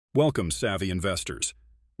Welcome, savvy investors.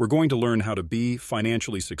 We're going to learn how to be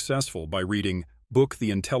financially successful by reading Book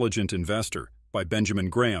The Intelligent Investor by Benjamin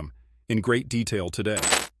Graham in great detail today.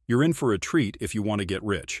 You're in for a treat if you want to get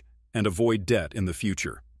rich and avoid debt in the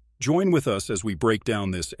future. Join with us as we break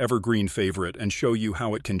down this evergreen favorite and show you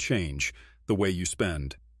how it can change the way you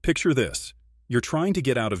spend. Picture this. You're trying to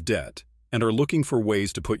get out of debt and are looking for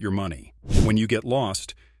ways to put your money. When you get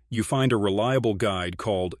lost, you find a reliable guide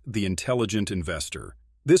called The Intelligent Investor.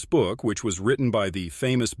 This book, which was written by the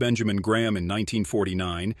famous Benjamin Graham in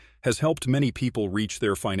 1949, has helped many people reach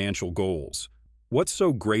their financial goals. What's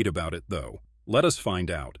so great about it, though? Let us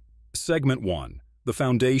find out. Segment 1. The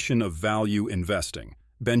Foundation of Value Investing.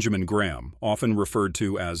 Benjamin Graham, often referred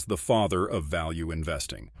to as the father of value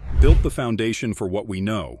investing, built the foundation for what we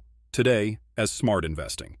know today as smart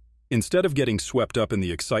investing. Instead of getting swept up in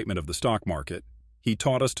the excitement of the stock market, he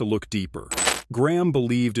taught us to look deeper. Graham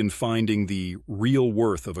believed in finding the real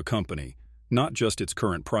worth of a company, not just its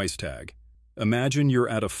current price tag. Imagine you're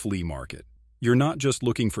at a flea market. You're not just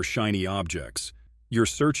looking for shiny objects. You're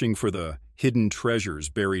searching for the hidden treasures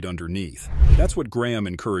buried underneath. That's what Graham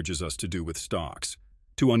encourages us to do with stocks,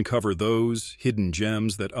 to uncover those hidden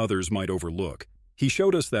gems that others might overlook. He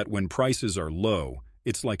showed us that when prices are low,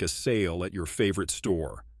 it's like a sale at your favorite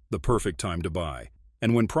store, the perfect time to buy.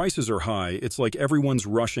 And when prices are high, it's like everyone's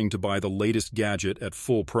rushing to buy the latest gadget at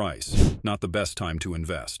full price, not the best time to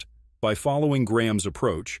invest. By following Graham's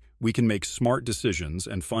approach, we can make smart decisions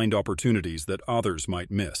and find opportunities that others might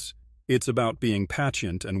miss. It's about being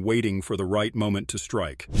patient and waiting for the right moment to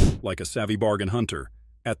strike, like a savvy bargain hunter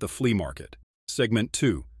at the flea market. Segment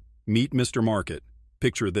 2. Meet Mr. Market.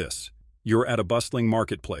 Picture this. You're at a bustling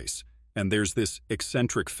marketplace, and there's this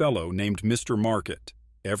eccentric fellow named Mr. Market.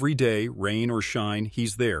 Every day, rain or shine,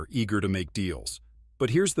 he's there, eager to make deals.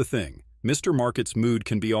 But here's the thing. Mr. Market's mood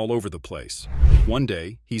can be all over the place. One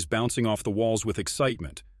day, he's bouncing off the walls with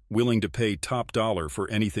excitement, willing to pay top dollar for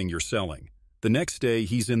anything you're selling. The next day,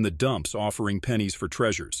 he's in the dumps offering pennies for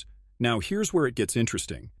treasures. Now, here's where it gets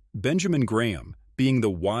interesting. Benjamin Graham, being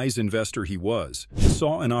the wise investor he was,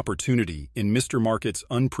 saw an opportunity in Mr. Market's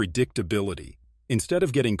unpredictability. Instead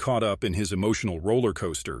of getting caught up in his emotional roller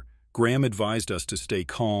coaster, Graham advised us to stay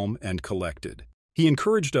calm and collected. He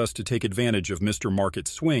encouraged us to take advantage of Mr.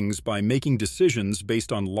 Market's swings by making decisions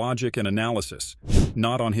based on logic and analysis,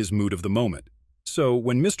 not on his mood of the moment. So,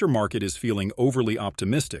 when Mr. Market is feeling overly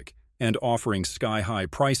optimistic and offering sky-high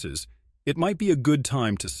prices, it might be a good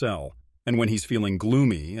time to sell. And when he's feeling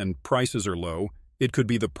gloomy and prices are low, it could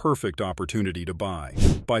be the perfect opportunity to buy.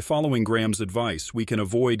 By following Graham's advice, we can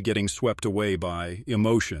avoid getting swept away by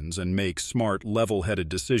emotions and make smart, level-headed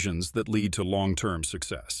decisions that lead to long-term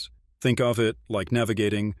success. Think of it like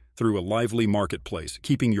navigating through a lively marketplace,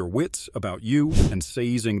 keeping your wits about you and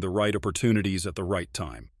seizing the right opportunities at the right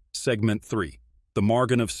time. Segment 3. The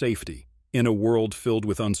Margin of Safety. In a world filled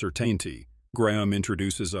with uncertainty, Graham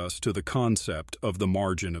introduces us to the concept of the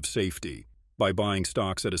margin of safety. By buying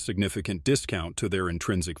stocks at a significant discount to their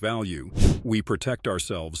intrinsic value, we protect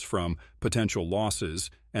ourselves from potential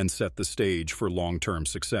losses and set the stage for long-term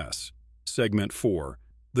success. Segment 4.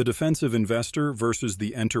 The Defensive Investor versus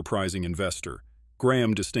the Enterprising Investor.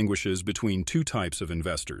 Graham distinguishes between two types of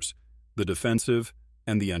investors, the defensive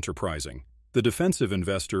and the enterprising. The defensive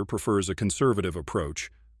investor prefers a conservative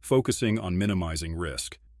approach, focusing on minimizing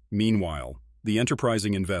risk. Meanwhile, the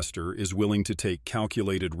enterprising investor is willing to take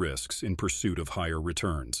calculated risks in pursuit of higher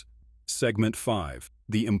returns. Segment 5.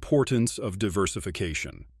 The Importance of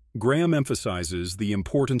Diversification. Graham emphasizes the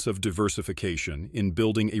importance of diversification in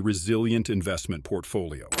building a resilient investment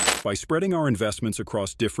portfolio. By spreading our investments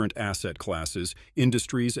across different asset classes,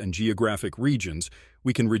 industries, and geographic regions,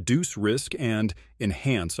 we can reduce risk and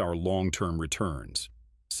enhance our long-term returns.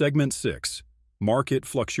 Segment 6. Market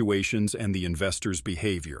fluctuations and the investor's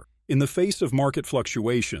behavior. In the face of market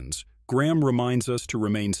fluctuations, Graham reminds us to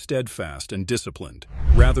remain steadfast and disciplined.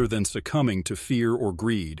 Rather than succumbing to fear or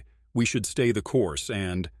greed, we should stay the course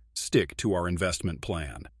and stick to our investment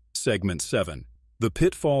plan. Segment 7. The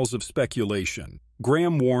Pitfalls of Speculation.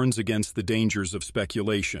 Graham warns against the dangers of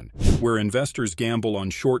speculation, where investors gamble on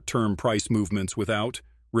short-term price movements without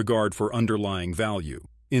regard for underlying value.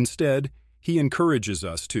 Instead, he encourages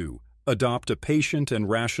us to adopt a patient and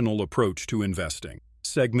rational approach to investing.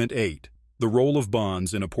 Segment 8. The Role of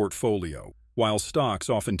Bonds in a Portfolio. While stocks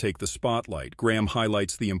often take the spotlight, Graham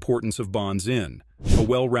highlights the importance of bonds in a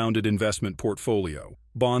well-rounded investment portfolio.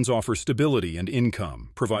 Bonds offer stability and income,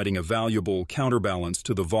 providing a valuable counterbalance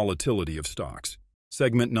to the volatility of stocks.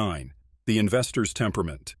 Segment 9. The Investor's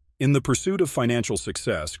Temperament. In the pursuit of financial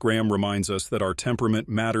success, Graham reminds us that our temperament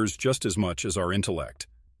matters just as much as our intellect.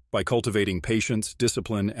 By cultivating patience,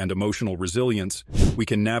 discipline, and emotional resilience, we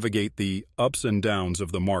can navigate the ups and downs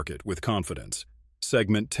of the market with confidence.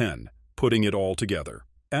 Segment 10. Putting it all together.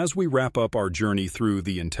 As we wrap up our journey through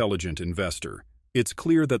The Intelligent Investor, it's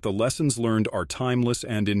clear that the lessons learned are timeless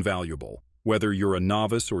and invaluable. Whether you're a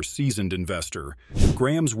novice or seasoned investor,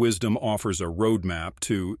 Graham's wisdom offers a roadmap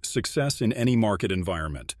to success in any market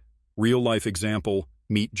environment. Real-life example,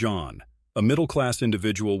 meet John, a middle-class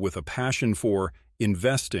individual with a passion for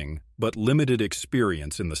investing but limited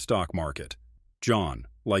experience in the stock market. John,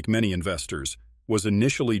 like many investors, was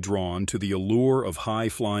initially drawn to the allure of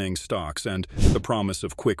high-flying stocks and the promise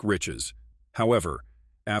of quick riches. However,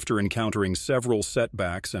 after encountering several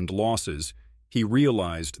setbacks and losses, he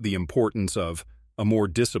realized the importance of a more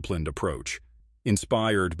disciplined approach.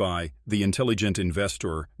 Inspired by The Intelligent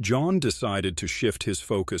Investor, John decided to shift his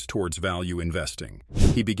focus towards value investing.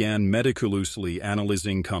 He began meticulously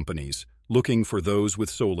analyzing companies, looking for those with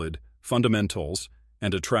solid fundamentals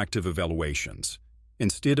and attractive valuations.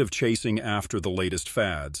 Instead of chasing after the latest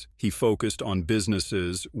fads, he focused on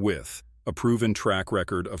businesses with a proven track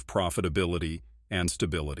record of profitability and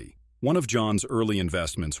stability. One of John's early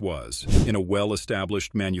investments was in a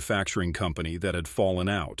well-established manufacturing company that had fallen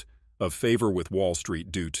out of favor with Wall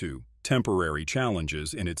Street due to temporary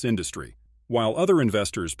challenges in its industry. While other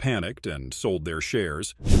investors panicked and sold their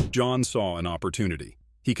shares, John saw an opportunity.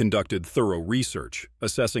 He conducted thorough research,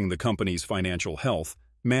 assessing the company's financial health,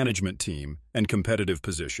 management team, and competitive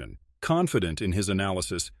position. Confident in his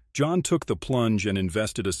analysis, John took the plunge and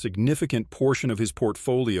invested a significant portion of his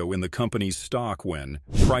portfolio in the company's stock when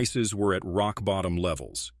prices were at rock-bottom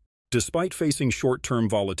levels. Despite facing short-term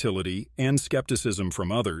volatility and skepticism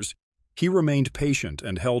from others, he remained patient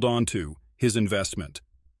and held on to his investment.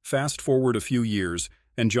 Fast forward a few years,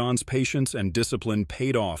 and John's patience and discipline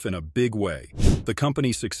paid off in a big way. The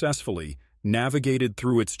company successfully navigated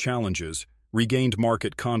through its challenges, regained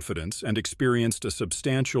market confidence, and experienced a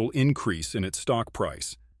substantial increase in its stock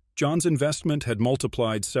price. John's investment had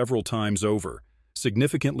multiplied several times over,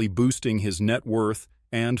 significantly boosting his net worth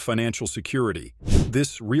and financial security.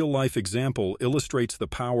 This real-life example illustrates the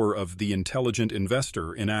power of the intelligent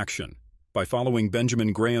investor in action. By following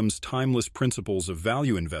Benjamin Graham's timeless principles of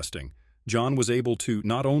value investing, John was able to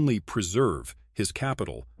not only preserve his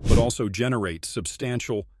capital, but also generate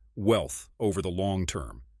substantial wealth over the long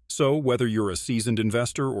term. So, whether you're a seasoned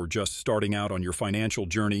investor or just starting out on your financial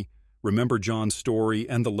journey, remember John's story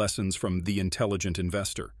and the lessons from The Intelligent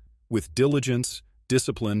Investor. With diligence,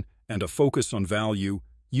 discipline, and a focus on value,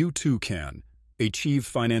 you too can achieve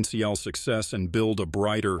financial success and build a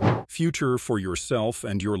brighter future for yourself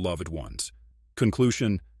and your loved ones.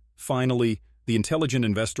 Conclusion: finally, The Intelligent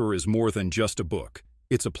Investor is more than just a book.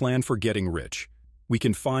 It's a plan for getting rich. We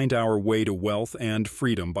can find our way to wealth and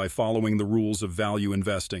freedom by following the rules of value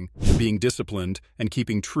investing, being disciplined, and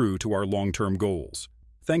keeping true to our long-term goals.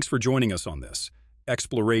 Thanks for joining us on this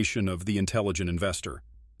exploration of The Intelligent Investor.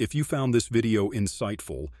 If you found this video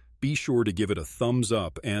insightful, be sure to give it a thumbs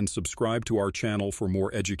up and subscribe to our channel for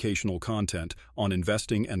more educational content on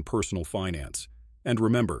investing and personal finance. And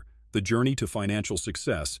remember, the journey to financial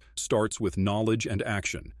success starts with knowledge and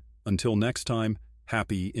action. Until next time,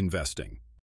 happy investing.